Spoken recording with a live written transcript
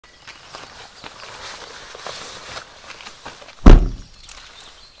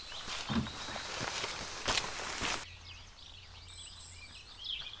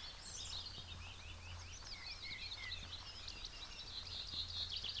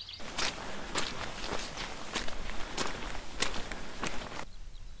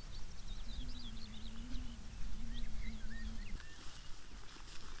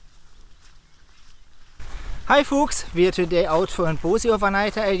Hi folks, we are today out for a Bothy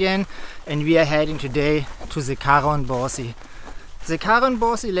overnighter again, and we are heading today to the Carron Bothy. The Carron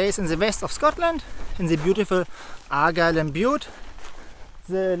Bothy lays in the west of Scotland, in the beautiful Argyll and Bute.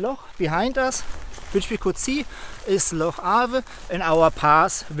 The loch behind us, which we could see, is Loch Awe, and our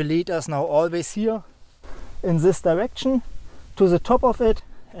path will lead us now always here in this direction to the top of it,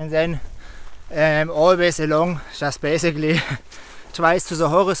 and then always along, just basically twice to the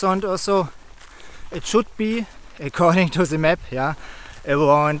horizon or so. It should be, according to the map,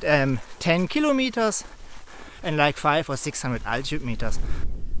 around 10 kilometers and like 500 or 600 altitude meters.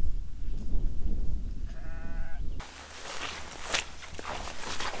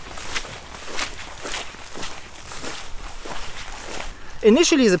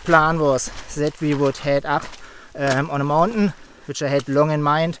 Initially the plan was that we would head up on a mountain, which I had long in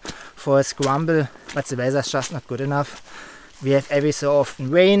mind for a scramble, but the weather's just not good enough. We have every so often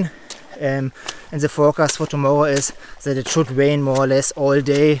rain, and the forecast for tomorrow is that it should rain more or less all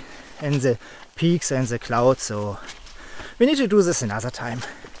day in the peaks and the clouds, so we need to do this another time.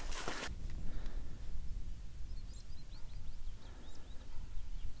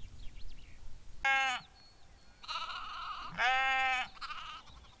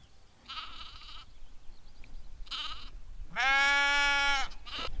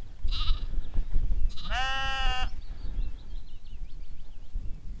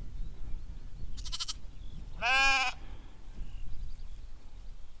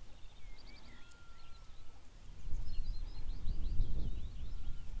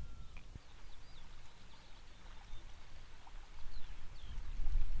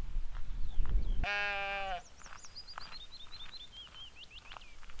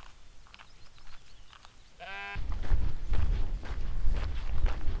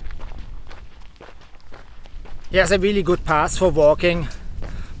 Yes, a really good path for walking,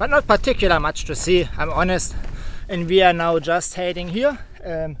 but not particular much to see, I'm honest. And we are now just heading here.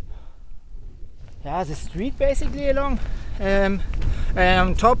 The street basically along. And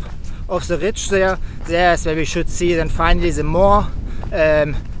on top of the ridge there's where we should see then finally the moor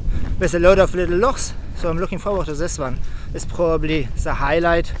with a lot of little lochs. So I'm looking forward to this one. It's probably the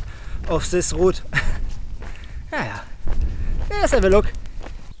highlight of this route. Let's have a look.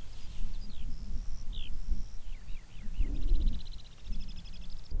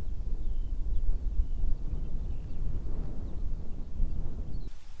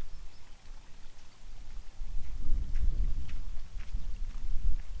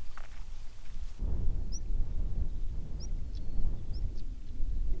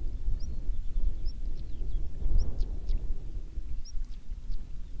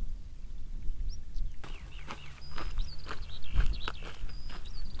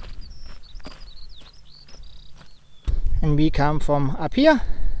 And we come from up here,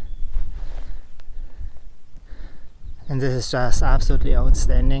 and this is just absolutely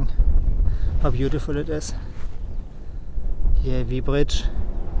outstanding how beautiful it is. Here we bridge,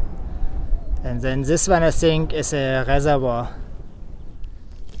 and then this one I think is a reservoir.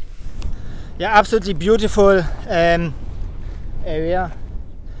 Yeah, absolutely beautiful area.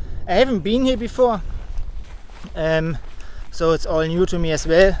 I haven't been here before, so it's all new to me as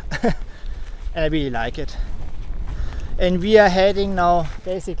well. And I really like it. And we are heading now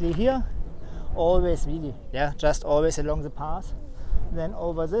basically here, always just always along the path, then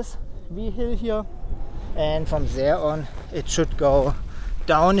over this wee hill here, and from there on it should go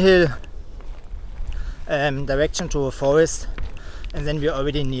downhill direction to a forest, and then we're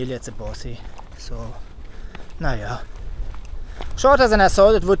already nearly at the Bothy. So, shorter than I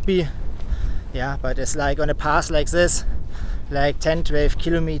thought it would be, but it's like on a path like this, like 10-12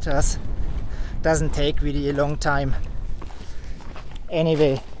 kilometers, doesn't take really a long time.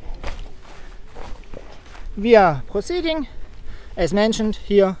 Anyway, we are proceeding, as mentioned,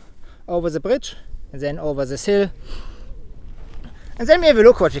 here over the bridge and then over this hill, and then we have a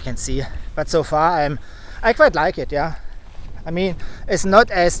look what we can see. But so far I quite like it. I mean, it's not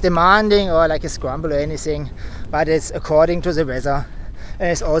as demanding or like a scramble or anything, but it's according to the weather, and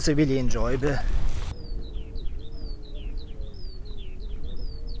it's also really enjoyable.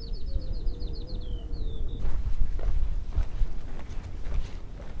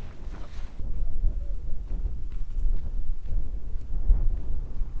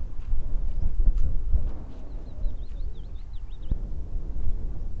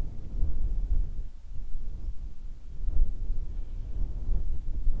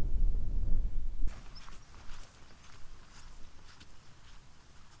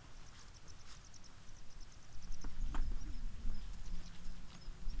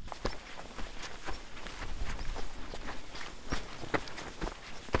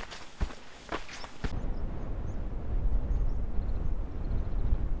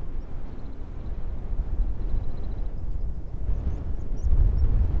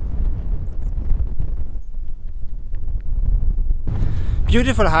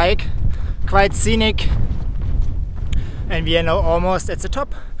 Beautiful hike, quite scenic, and we are now almost at the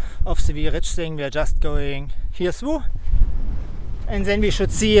top of the wee ridge thing. We are just going here through, and then we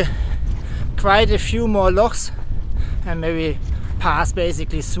should see quite a few more lochs, and maybe pass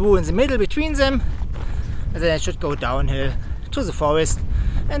basically through in the middle between them, and then I should go downhill to the forest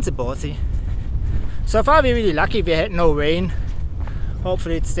and the Bothy. So far we're really lucky we had no rain.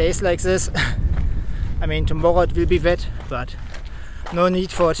 Hopefully it stays like this. I mean, tomorrow it will be wet, but no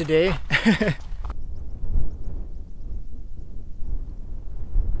need for today.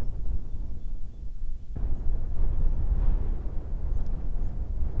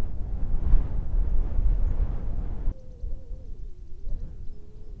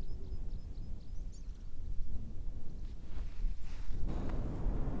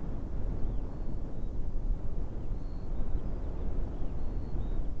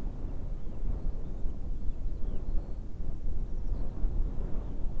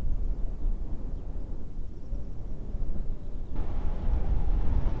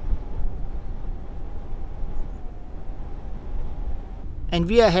 And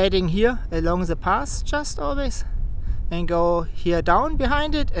we are heading here along the path just always, and go here down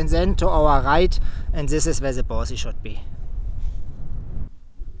behind it and then to our right, and this is where the Bothy should be.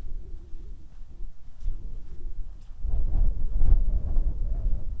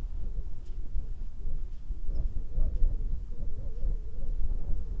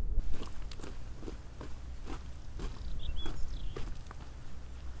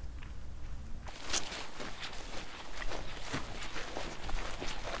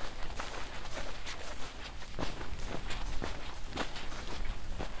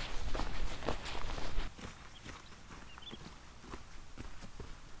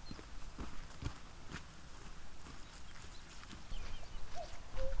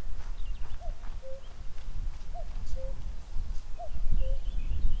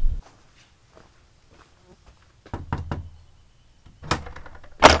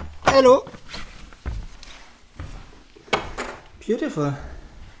 Hello! Beautiful.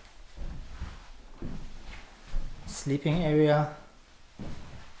 Sleeping area.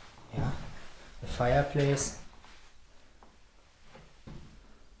 Yeah, the fireplace.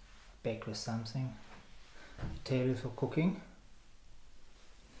 Bake with something. Table for cooking.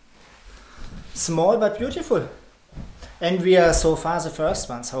 Small but beautiful. And we are so far the first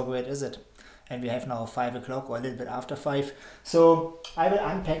ones. How great is it? And we have now 5 o'clock or a little bit after 5. So I will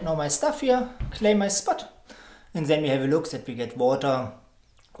unpack now my stuff here, claim my spot, and then we have a look that we get water,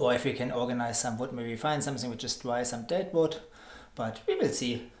 or if we can organize some wood, maybe find something which is dry, some dead wood, but we will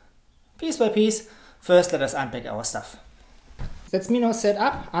see. Piece by piece. First let us unpack our stuff. That's me now set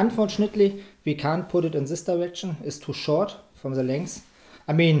up. Unfortunately we can't put it in this direction, it's too short from the length.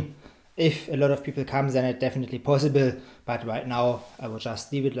 I mean, if a lot of people come, then it's definitely possible, but right now I will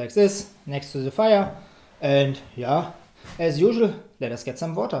just leave it like this, next to the fire, and yeah, as usual, let us get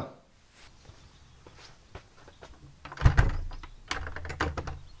some water.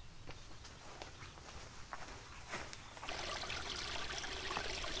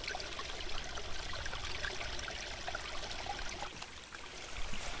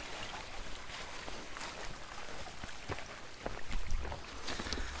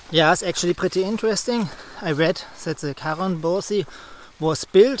 Yeah, it's actually pretty interesting. I read that the Carron Bothy was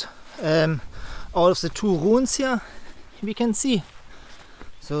built out of the 2 ruins here, we can see.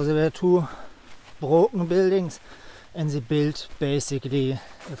 So there were 2 broken buildings and they built basically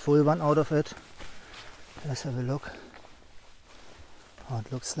a full one out of it. Let's have a look how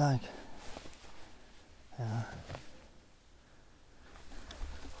it looks like. Yeah.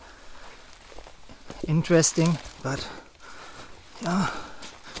 Interesting, but yeah.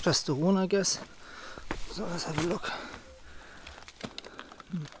 Just the rune, I guess. So let's have a look.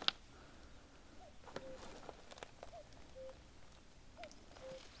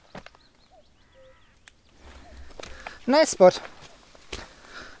 Nice spot.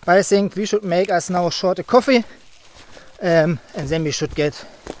 But I think we should make us now short a coffee, and then we should get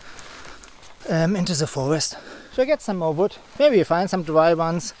into the forest. So get some more wood. Maybe we find some dry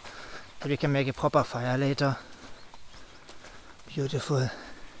ones, that we can make a proper fire later. Beautiful.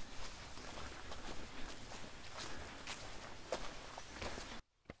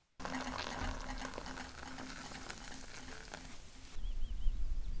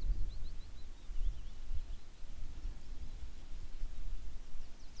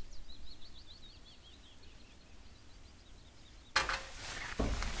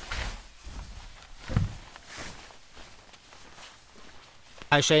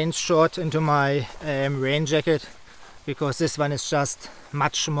 I changed short into my rain jacket because this one is just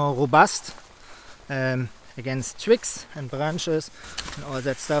much more robust. against twigs and branches and all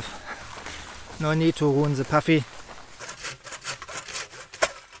that stuff. No need to ruin the puffy.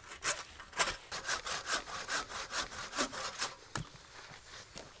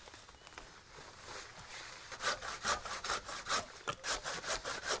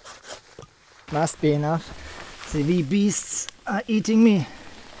 Must be enough. The wee beasts are eating me.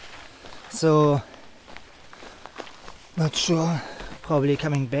 So, not sure. Probably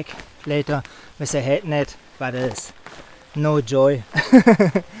coming back later with a head net, but it's no joy.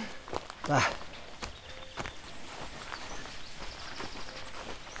 Ah.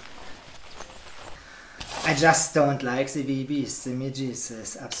 I just don't like the wee beasts. The midges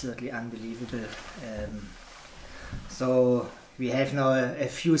is absolutely unbelievable. So we have now a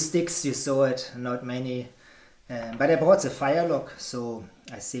few sticks, you saw it, not many. But I brought the firelock, so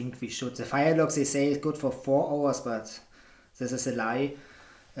I think we should. The firelock, they say, is good for 4 hours, but this is a lie.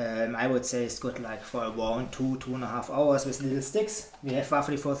 I would say it's good like for around 2–2.5 hours with little sticks. We have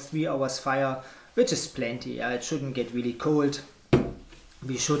roughly for 3 hours fire, which is plenty. Yeah, it shouldn't get really cold.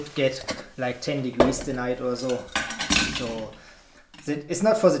 We should get like 10 degrees tonight or so. So it's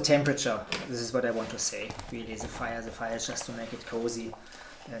not for the temperature. This is what I want to say. Really, the fire is just to make it cozy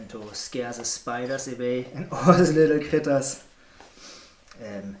and to scare the spiders away and all the little critters.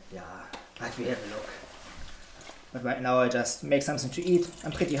 Yeah, but we have a look. But right now I just make something to eat.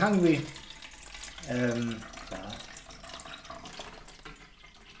 I'm pretty hungry. Yeah.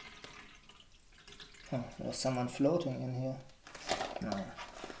 Oh, there's someone floating in here. No.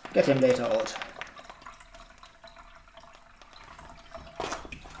 Get him later out.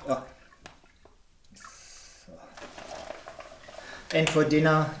 Oh. So. And for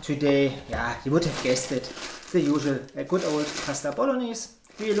dinner today, yeah, you would have guessed it, the usual, a good old pasta bolognese.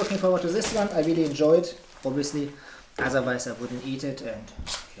 Really looking forward to this one. I really enjoyed, obviously. Otherwise I wouldn't eat it, and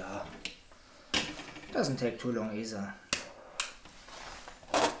yeah, doesn't take too long either.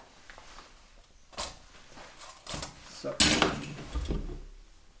 So.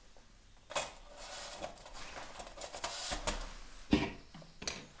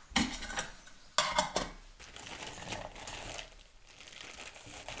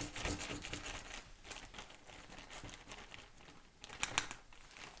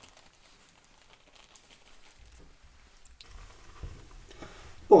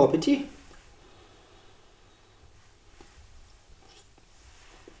 Bon appetit!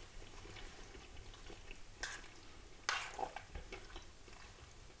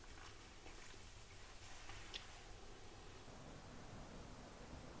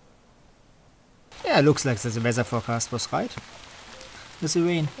 Yeah, looks like the weather forecast was right. With the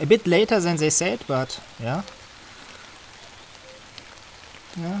rain. A bit later than they said, but yeah.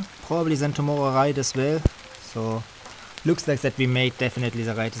 Yeah, probably then tomorrow right as well. So looks like that we made definitely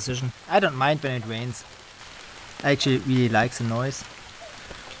the right decision. I don't mind when it rains. I actually really like the noise.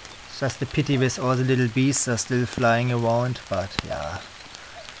 It's just a pity with all the little beasts are still flying around, but yeah.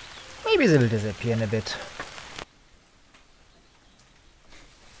 Maybe they will disappear in a bit.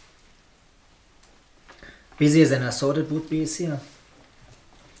 Busier than I thought it would be is here.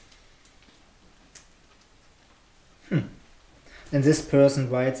 And this person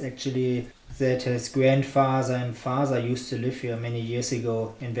writes actually that his grandfather and father used to live here many years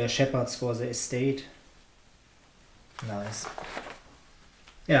ago and were shepherds for the estate. Nice.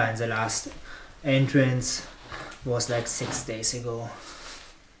 Yeah, and the last entrance was like 6 days ago.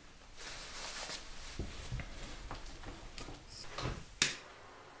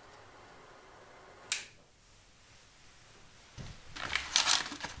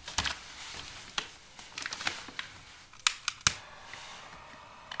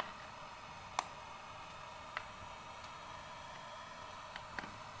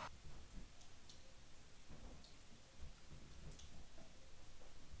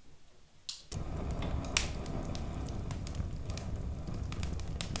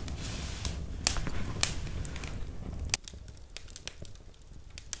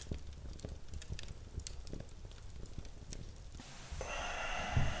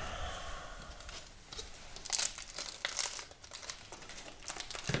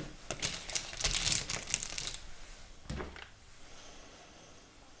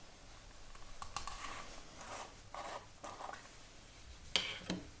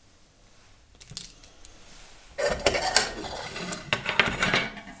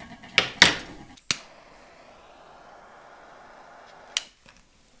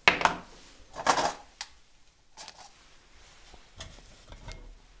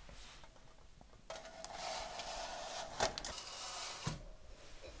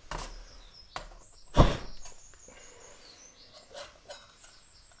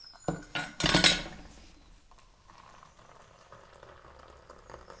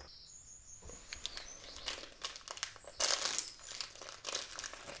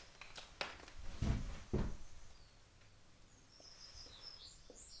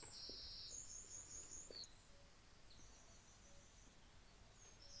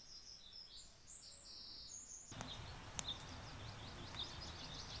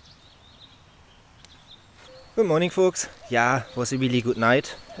 Good morning, folks. Yeah, it was a really good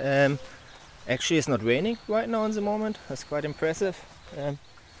night. Actually, it's not raining right now in the moment. That's quite impressive.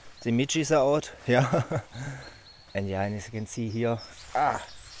 The midges are out. Yeah, and yeah, and as you can see here,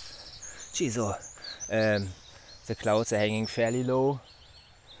 geez, the clouds are hanging fairly low.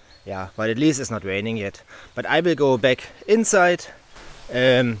 Yeah, but at least it's not raining yet. But I will go back inside.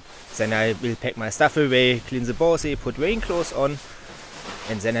 Then I will pack my stuff away, clean the bothy, put rain clothes on,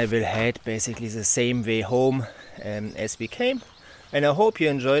 and then I will head basically the same way home as we came. And I hope you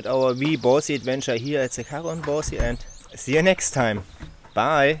enjoyed our wee bothy adventure here at the Carron Bothy, and see you next time.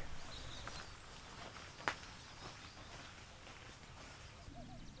 Bye!